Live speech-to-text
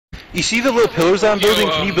You see the little pillars that I'm building?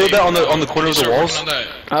 Can you build that on the corner of the walls?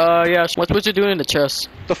 Yeah. What's you doing in the chest?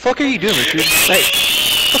 The fuck are you doing, Richard? Hey.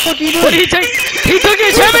 The fuck are you doing? What did he take? He took the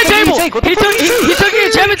enchantment table! He took the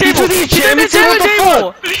enchantment table! He took the enchantment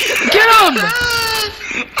table! Get him!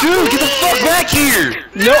 Dude, get the fuck back here!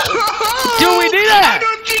 No! Dude, we need that!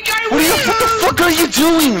 What the fuck are you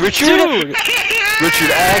doing, Richard? Dude!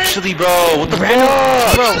 Richard, actually, bro, what the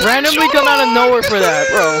fuck? Bro, randomly come out of nowhere for that,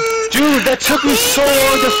 bro. Dude, that took me so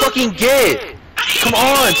long to fucking get. Come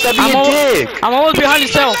on, stop being a dick. I'm almost behind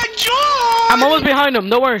himself. I'm almost behind him,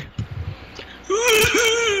 don't worry.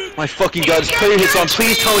 My fucking god, this player hits on.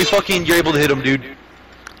 Please tell me fucking you're able to hit him, dude.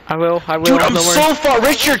 I will. Dude, I'm so far.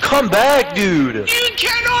 Richard, come back, dude. You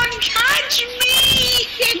cannot catch me!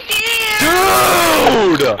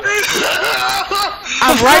 Dude!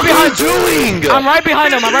 I'm right behind doing? I'm right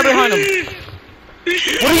behind him. I'm right behind him.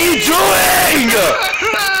 What are you doing?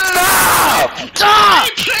 Stop! Stop!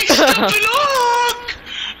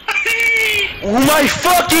 Oh my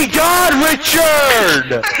fucking god,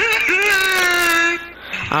 Richard!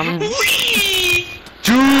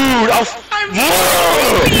 Dude, I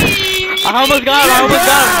almost got him. I almost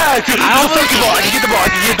got him. I can get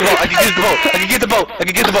the ball. I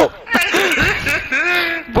can get the ball.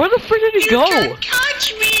 Where the frick did he go? You can't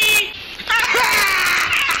catch me!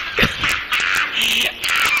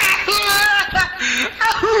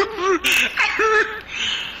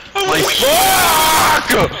 My fuck!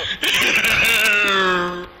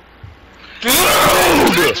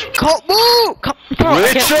 Dude!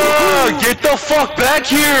 Richard, get the fuck back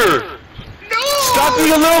here! No! Stop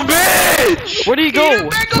being a little bitch! Where did he go?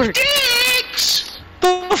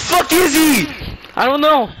 The fuck is he? I don't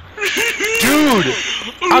know. Dude!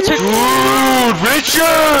 I'll check. Dude,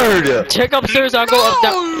 Richard! Check upstairs. I'll go up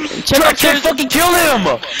down. Check upstairs. Fucking kill him!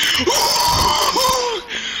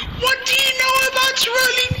 What do you know about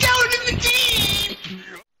rolling down in the deep?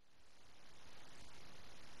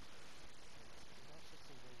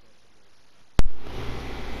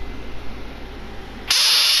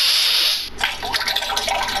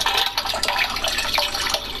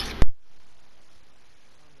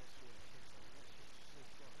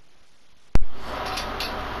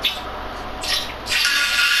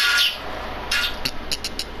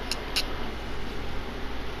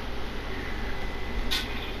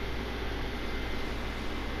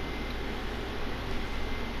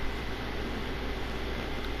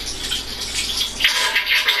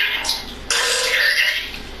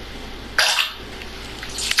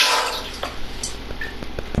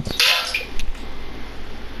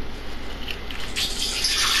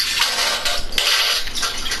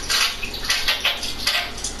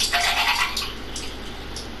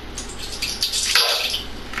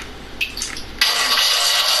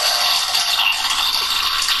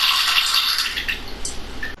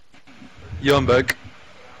 Yo, I'm back.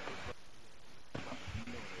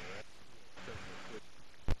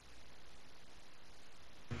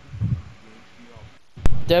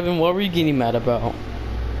 Devin, what were you getting mad about?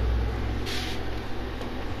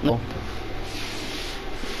 No.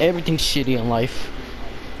 Everything's shitty in life.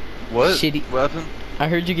 What? Shitty. What happened? I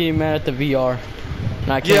heard you getting mad at the VR.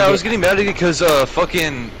 Yeah, I was getting mad at it because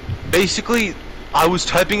fucking basically I was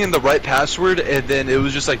typing in the right password and then it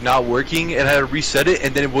was just like not working and I had to reset it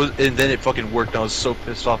and then it fucking worked and I was so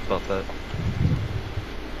pissed off about that.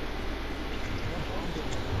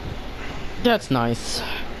 That's nice.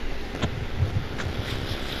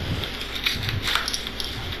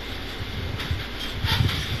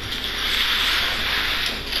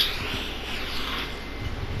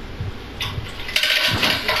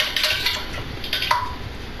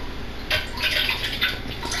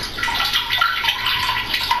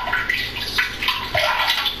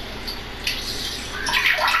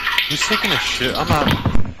 Who's taking a shit? I'm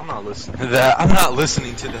not listening to that. I'm not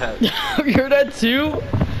listening to that. You heard that too?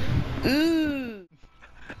 Ooh.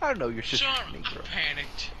 I don't know, you're just John, bro.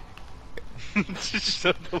 Panicked.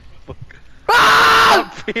 Shut the fuck.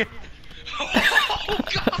 Ah!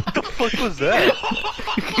 What the fuck was that?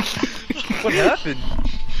 What happened?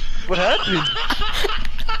 What happened?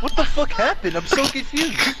 What the fuck happened? I'm so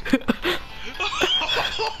confused.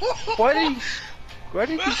 Why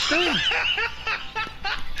did he scream?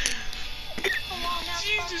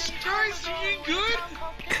 Jesus Christ, are you good?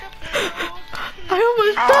 I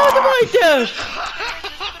almost died of my death!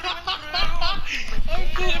 I'm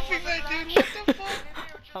clipping that dude, what the fuck?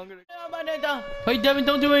 I'm gonna Wait, Devin,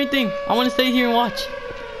 don't do anything. I want to stay here and watch.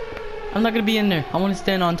 I'm not gonna be in there. I want to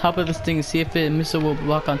stand on top of this thing and see if it missile will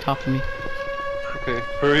block on top of me. Okay,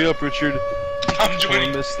 hurry up, Richard. I'm joining.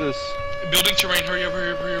 I missed this. Building terrain, hurry up,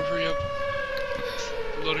 hurry up, hurry up, hurry up.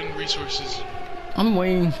 Loading resources. I'm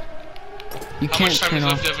waiting. You How can't much time turn is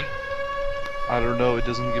off. left, Devin? I don't know. It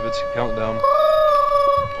doesn't give its countdown.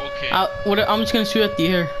 Okay. I'm just gonna shoot at the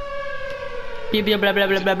air. Blah, blah, blah, blah,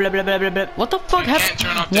 blah, blah, blah, blah, blah, blah. What the fuck You can't happened?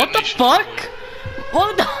 turn off What the detonation, fuck?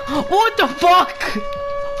 by What the fuck?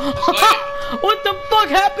 What? What the fuck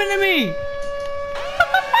happened to me?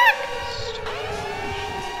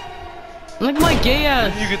 Look at my gay Where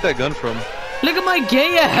ass. did you get that gun from? Look at my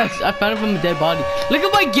gay ass. I found it from a dead body. Look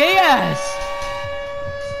at my gay ass.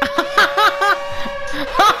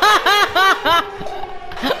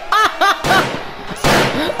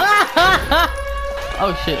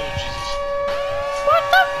 Oh shit. What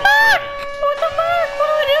the fuck? What the fuck? What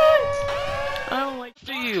am I doing? I don't like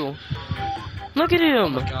you. Look at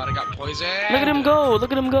him. Oh god, I got poison. Look at him go.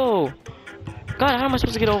 Look at him go. God, how am I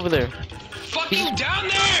supposed to get over there? Fucking down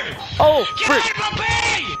there! Oh, Get frick. out of my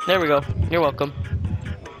bay! There we go. You're welcome.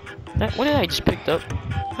 What did I just picked up?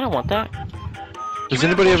 I don't want that. Does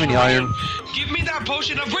anybody have any iron? Give me that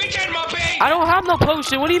potion of regen, Muppy! I don't have no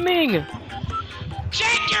potion. What do you mean?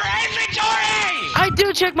 Check your inventory! I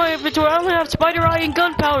do check my inventory. I only have spider eye and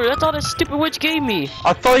gunpowder. That's all that stupid witch gave me.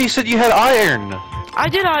 I thought you said you had iron. I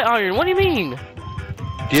did iron. What do you mean?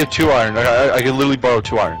 Do you have 2 iron? I can literally borrow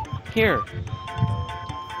 2 iron. Here.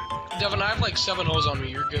 Devin, I have like 7 holes on me.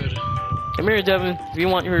 You're good. Come here, Devin. If you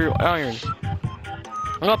want your iron. I'm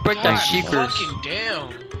gonna break that God shrieker. fucking damn.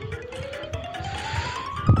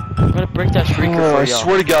 I'm gonna break that shrieker Oh, for I y'all.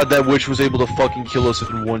 swear to God, that witch was able to fucking kill us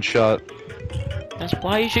in 1 shot. That's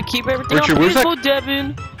why you should keep everything Richard, on where's that- peaceful,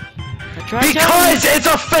 Devin. I tried telling Because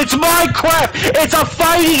it's Minecraft! It's a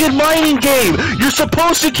fighting and mining game! You're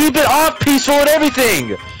supposed to keep it off peaceful and everything!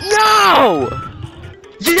 you. No!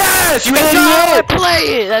 Yes! You That's not how I idiot!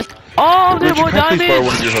 play it! That's... Oh, there's Richard, more can I please borrow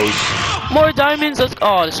one of diamonds! your hosts? More diamonds! Let's...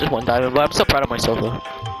 Oh, this is 1 diamond, but I'm so proud of myself, though.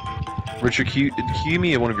 Richard, can you give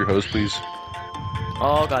me one of your hosts, please?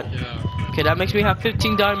 Oh, God. Yeah. Okay, that makes me have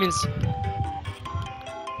 15 diamonds.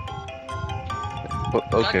 Oh,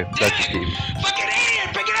 okay, God that damn just it. gave me. Fucking idiot!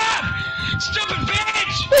 Pick it up! Stupid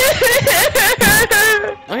bitch!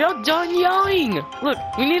 Are y'all done yelling? Look,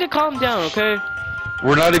 we need to calm down, okay?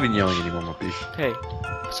 We're not even yelling anymore, Muppy. Okay.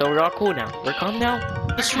 So we're all cool now. We're calm now?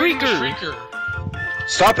 The Activating shrieker! Shrieker.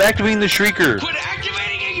 Stop activating the shrieker! Quit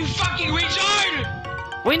activating it, you fucking retard!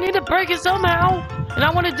 We need to break it somehow! And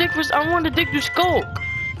I want to dig through Skulk!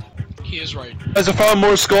 He is right. Guys, I found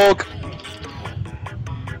more skulk!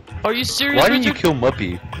 Are you serious, Why didn't you Richard? kill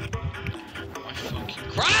Muppy? My fucking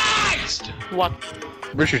Christ! What?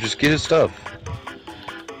 Richard, just get his stuff.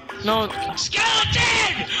 No.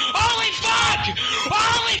 Skeleton! Holy fuck!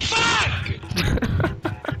 Holy fuck!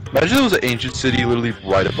 Imagine there was an ancient city literally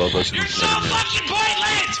right above us. You're so fucking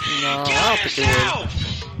pointless! No, Kill I don't think it yourself!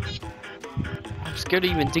 I'm scared to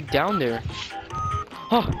even dig down there.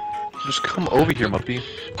 Oh, Just come over here, Muppy.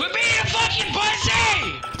 Quit being a fucking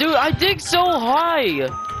pussy! dude, I dig so high!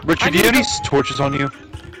 Richard, do you have any torches on you?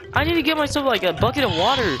 I need to get myself like a bucket of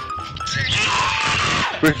water.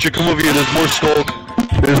 Richard, come over here. There's more skulk.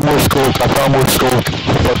 There's more skulk. I found more skulk.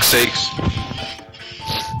 For fuck's sakes.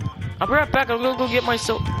 I'll be right back. I'm gonna go get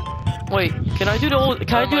myself. Wait, can I do the old?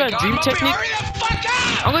 Can I do Oh my that God, dream Muppy, technique? hurry the fuck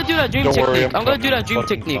up! I'm gonna do that dream Don't worry, technique. I'm gonna do that dream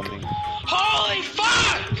fucking technique. coming. Holy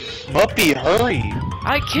fuck! Muppy, hurry!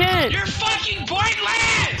 I can't. You're fucking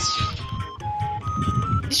pointless!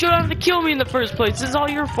 You shouldn't have to kill me in the first place. This is all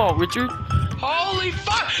your fault, Richard. Holy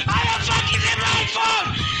fuck! I don't fucking hit my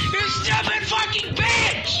phone! You stupid fucking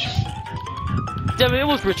bitch! Devin, it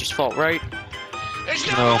was Richard's fault, right? It's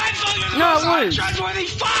not No. my fault, you're the No, most it was. untrustworthy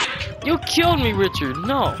fuck! You killed me, Richard.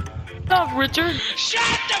 No. Stop, Richard.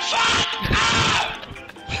 Shut the fuck up!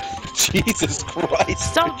 Jesus Christ.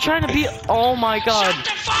 Stop trying to be. Oh my God. Shut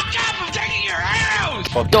the fuck up! I'm taking your arrows!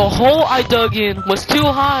 Fuck. The hole I dug in was too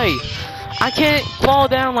high. I can't fall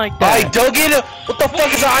down like I that. dug in? What the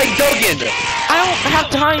fuck is I dug in? I don't have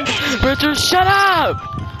time, Richard. Shut up.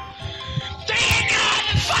 Do you know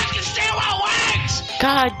the fucking stairwell works?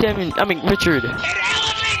 God damn it. I mean, Richard. It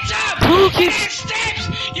elevates up! Who And keeps- it steps!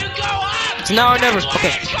 You go up! It's now or never. That's why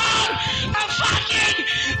Okay. it's called a fucking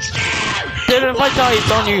stair! Devin, if I die,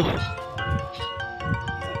 it's on you.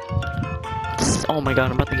 Oh my God,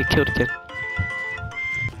 I'm about to get killed again.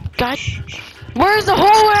 God. Where's the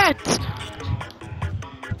hole at?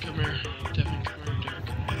 Come here, Devin, come here, Devin,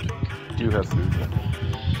 come here, Devin. Do you have food?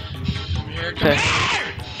 Come here, come Okay.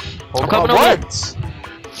 here! I'm coming over.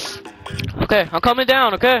 Okay, I'm coming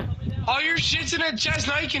down, okay? All your shit's in a chest,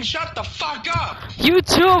 now you can shut the fuck up! You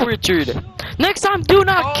too, Richard. Next time, do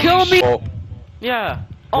not Holy kill me. Oh, Yeah.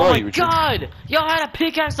 Where Oh are my you, Richard? God. Y'all had a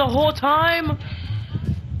pickaxe the whole time?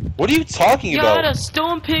 What are you talking Y'all had about? a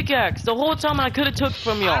stone pickaxe the whole time. I could have took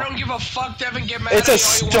from I y'all. don't give a fuck, Devin. Get mad It's at a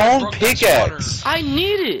me all you want. stone Broke that pickaxe. I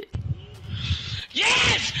need it.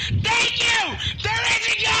 Yes! Thank you! There is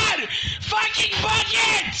a gun! Fucking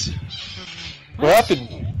bucket! What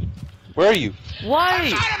happened? Where are you? Why? I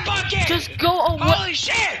found a bucket! Just go away. Holy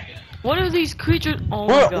shit! What are these creatures? Oh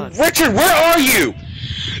my god. Richard, where are you?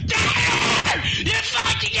 Damn! You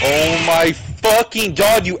fucking Oh idiot! my fucking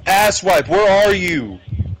god, you asswipe! Where are you?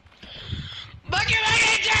 Look at my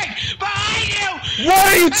engine! Behind you! What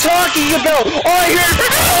are you talking about? Oh, I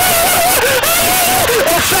hear.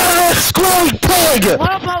 I found a squirrely pig!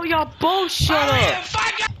 What about y'all both? Shut Hurry up. the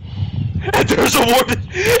fuck up! And there's a warden!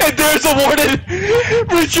 And there's a warden!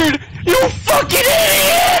 Richard, you fucking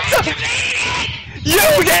idiot! You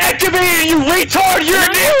activated, you retard! You're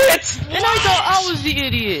an idiot! And I thought I was the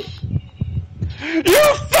idiot.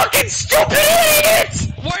 You fucking stupid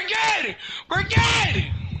idiot! We're good! We're good!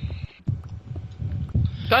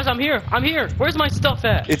 Guys, I'm here. I'm here. Where's my stuff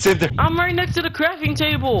at? It's in there. I'm right next to the crafting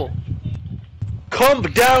table. Come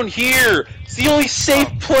down here! It's the only safe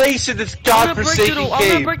place in this godforsaken I'm gonna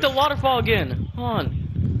cave. break the waterfall again. Hold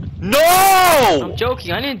on. No! I'm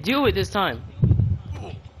joking. I didn't do it this time.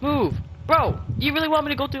 Move. Bro, you really want me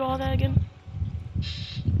to go through all that again?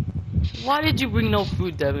 Why did you bring no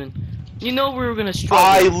food, Devin? You know we were gonna struggle.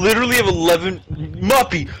 I literally have 11...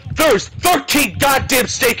 Muppy, there's 13 goddamn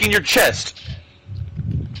steak in your chest!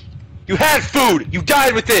 You had food! You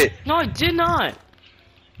died with it! No, I did not.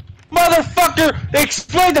 Motherfucker!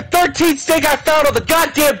 Explain the 13 steak I found on the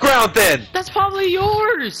goddamn ground then! That's probably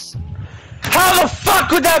yours. How the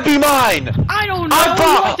fuck would that be mine? I don't know. I You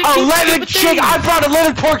brought like to keep 11 stupid chicken. things. I brought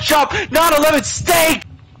 11 pork chop, not 11 steak.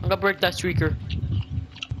 I'm gonna break that streaker.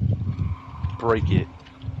 Break it.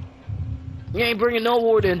 You ain't bringing no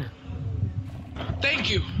warden. Thank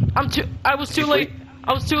you. I was too late.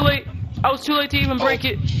 I was too late. I was too late to even break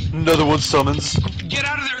it. Another one summons. Get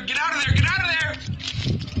out of there! Get out of there! Get out of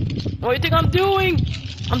there! What do you think I'm doing?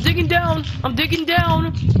 I'm digging down. I'm digging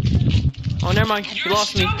down. Oh, never mind. He You're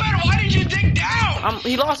lost me. stupid! Why did you dig down?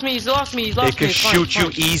 He lost me. He's lost me. He's lost It can me. It's fine, shoot it's you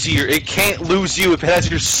fine. easier. It can't lose you if it has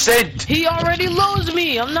your scent. He already lost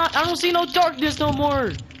me. I don't see no darkness no more.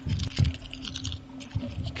 It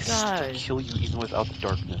can still God. kill you even without the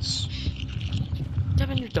darkness.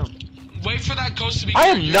 Devin, you're dumb. Wait for that ghost to be I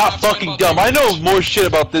clear. am You're not talking fucking about dumb. the I know ghost. more shit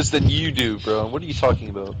about this than you do, bro. What are you talking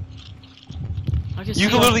about? I can You see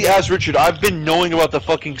can literally ask Richard. I've been knowing about the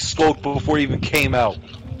fucking skulk before it even came out.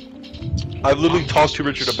 I've literally talked to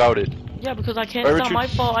Richard about it. Yeah, because I can't. Right, It's not Richard? my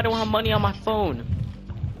fault. I don't have money on my phone.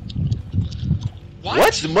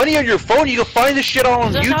 What? The money on your phone? You can find this shit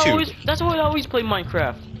on YouTube. That's how I always play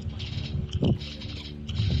Minecraft.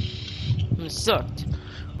 And it sucked.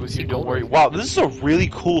 Don't worry. Wow, this is a really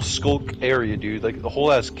cool skulk area, dude. Like the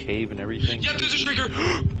whole ass cave and everything. Yep, there's a trigger.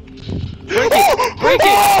 Break it! Break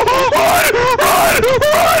it!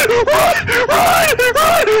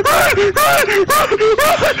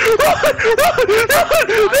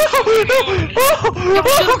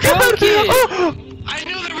 I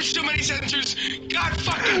knew there were so many sensors. God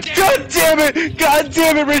fucking damn God damn it! God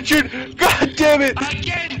damn it, Richard! God damn it!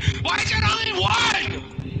 Again! Why is there only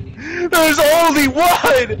one? There's only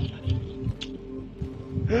one!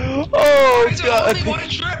 Oh Why is there god! only one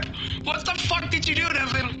trip? What the fuck did you do,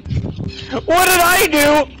 Devin? What did I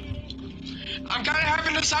do? I'm kinda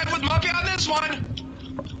having to side with Muppy on this one.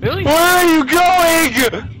 Really? Where are you going?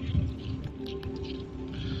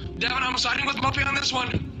 Devin, I'm siding with Muppy on this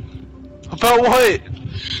one. About what?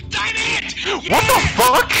 Diamond! What the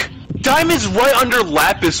fuck? Diamond's right under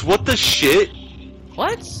Lapis. What the shit?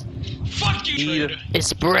 What? Fuck you, Yeah. traitor. It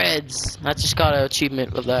spreads. I just got an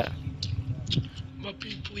achievement with that.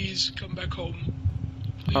 Muppy, please come back home.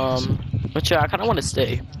 Please. But yeah, I kind of want to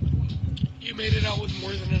stay. You made it out with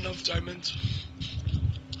more than enough diamonds.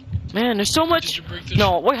 Man, there's so Did much. you break the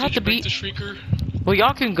No, we have did to you break be. the shrieker? Well,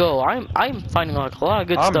 y'all can go. I'm finding like a lot of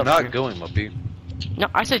good I'm stuff. not here. going, Muppy. No,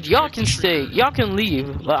 I said y'all can stay. Y'all can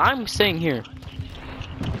leave, but I'm staying here.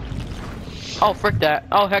 Oh, frick that.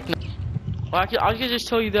 Oh, heck no. Well, I can just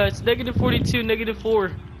tell you that it's -42,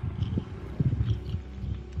 -4.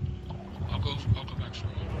 I'll go back for a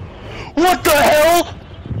moment. What the hell?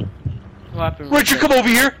 What happened? Richard, come over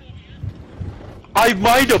here. I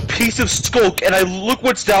mined a piece of skulk and I look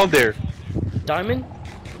what's down there. Diamond?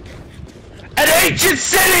 An ancient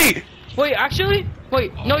city! Wait, actually?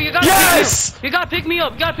 Wait, no, you gotta Yes! pick me up. You gotta pick me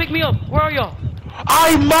up. You gotta pick me up. Where are y'all?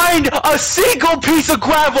 I mined a single piece of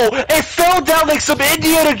gravel. It fell down like some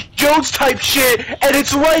Indiana Jones type shit, and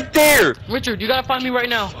it's right there. Richard, you gotta find me right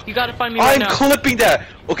now. You gotta find me right I'm now. clipping that.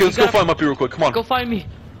 Okay, let's go gotta- find Muppy real quick. Come on. Go find me.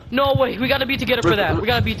 No way, we gotta be together for that. We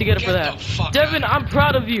gotta be together for Get that. the fuck Devin, outta I'm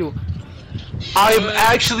proud of you. I'm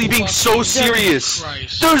actually being so serious.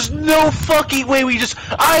 Christ. There's no fucking way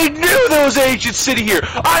I knew there was agents sitting here.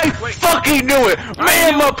 I fucking knew it.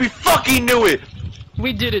 Man, knew- Muppy fucking knew it.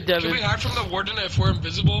 We did it, Can Devin. we hide from the warden if we're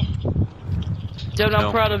invisible? Devin, I'm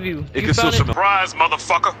No. proud of you. It You can still found it. smell. Surprise,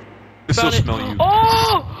 motherfucker! It still Found it. smell you.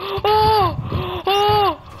 Oh! Oh!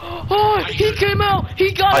 Oh! Oh! He came out!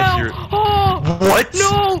 He got I out! hear it. Oh! What?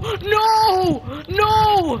 No! No!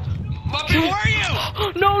 No! Muppy, where are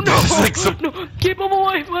you? No! No! This is like some- No! Keep him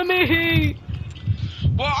away from me!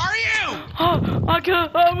 Where are you? I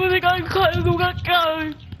can't. I'm gonna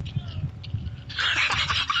go.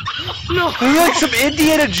 No! You're like some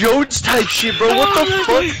Indiana Jones type shit, bro. What the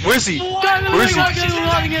fuck? Where's he? Where is he?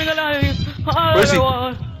 Where's he?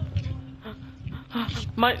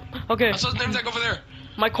 My okay. I saw his name tag over there.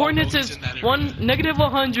 My coordinates he's is in that area. 1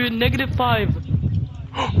 -100 -5.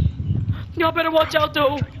 Y'all better watch out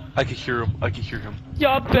though. I can hear him. I can hear him.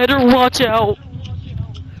 Y'all better watch out.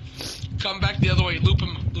 Come back the other way. Loop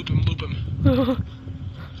him. Loop him. Loop him.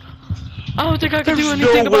 I don't think I can do There's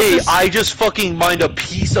anything no about way this. I just fucking mined a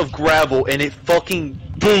piece of gravel and it fucking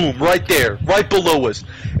boom right there, right below us.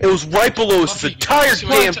 It was right below us the Muppy, entire you see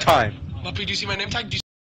my damn name tag? time. Muppy, do you see my name tag? Do you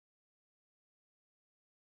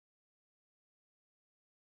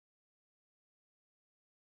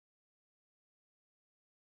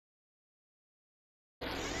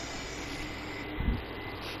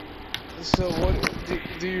So what do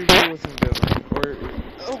you do with him, Devin?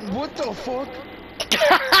 Or what the fuck?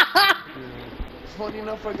 Funny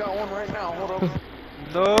enough, I got one right now. Hold up.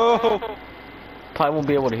 No. Probably won't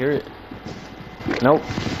be able to hear it. Nope.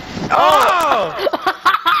 Oh!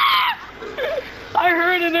 I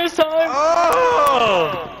heard it this time.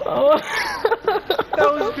 Oh! Oh.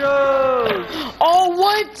 That was good. Oh,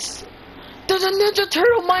 what? There's a Ninja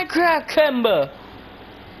Turtle Minecraft, Kemba.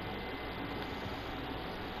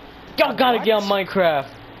 Y'all gotta get on Minecraft.